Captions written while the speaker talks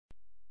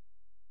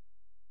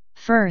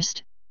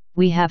First,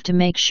 we have to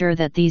make sure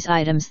that these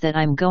items that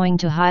I'm going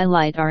to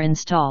highlight are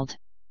installed.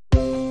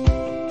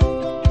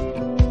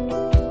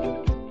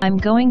 I'm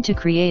going to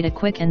create a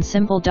quick and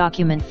simple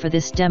document for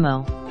this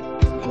demo.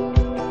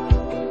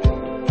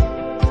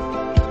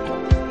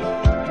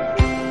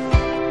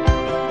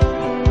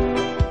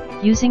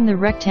 Using the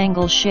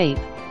rectangle shape,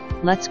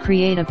 let's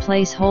create a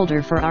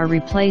placeholder for our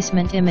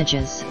replacement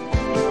images.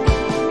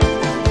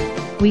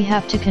 We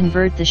have to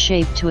convert the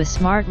shape to a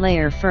smart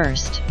layer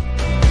first.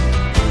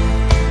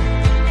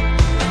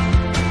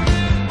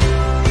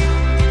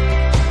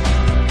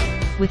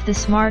 With the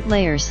smart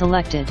layer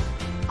selected,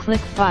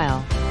 click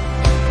File,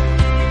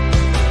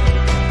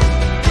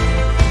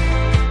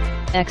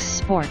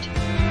 Export,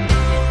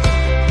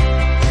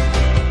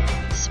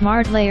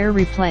 Smart Layer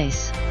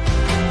Replace.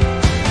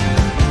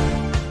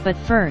 But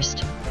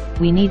first,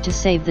 we need to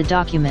save the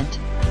document.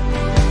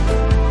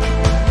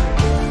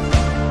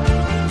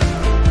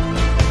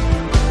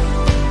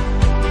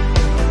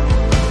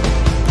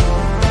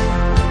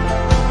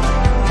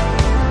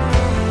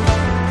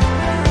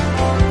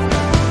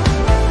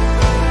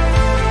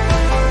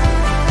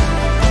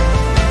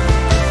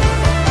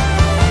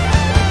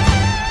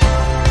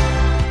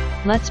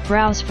 Let's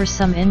browse for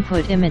some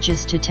input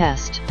images to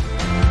test.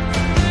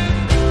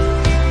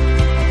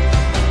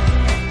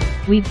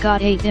 We've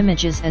got 8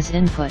 images as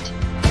input.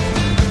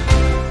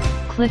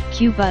 Click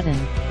Q button.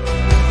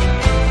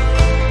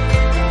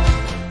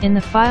 In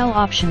the File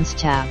Options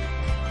tab,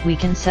 we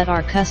can set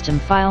our custom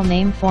file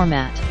name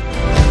format.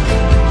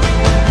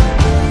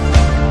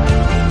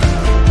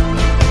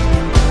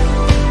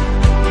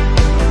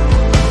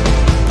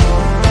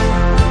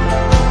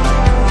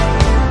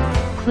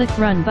 Click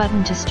Run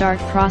button to start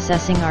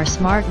processing our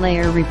smart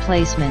layer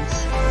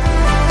replacements.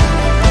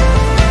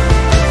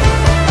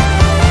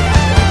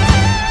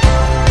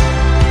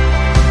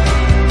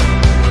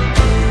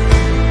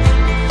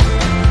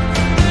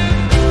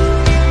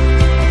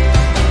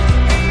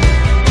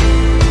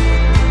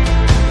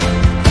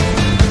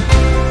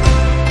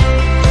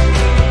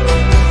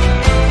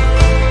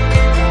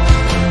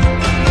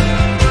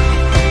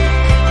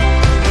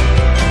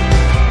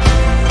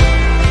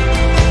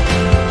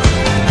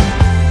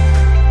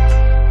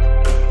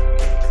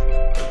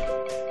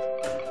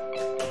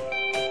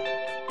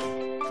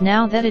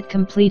 Now that it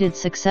completed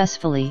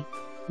successfully,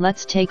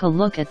 let's take a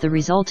look at the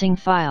resulting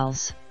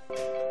files.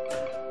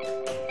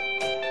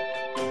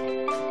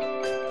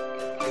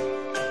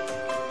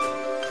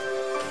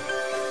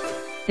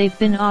 They've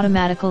been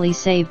automatically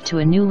saved to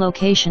a new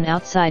location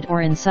outside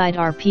or inside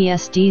our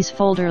PSD's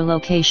folder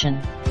location.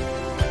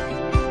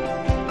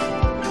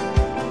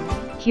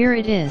 Here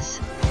it is.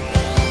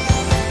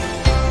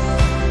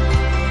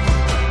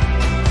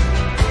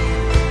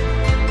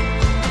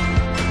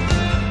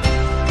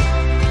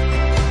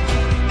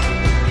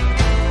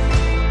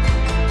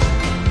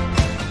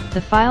 The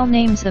file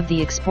names of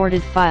the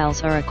exported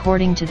files are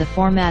according to the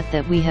format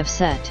that we have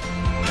set.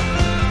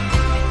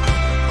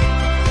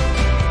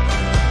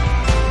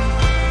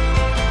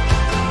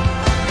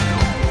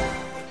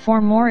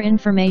 For more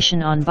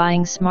information on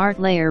buying Smart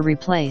Layer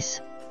Replace,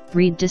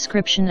 read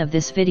description of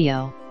this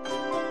video.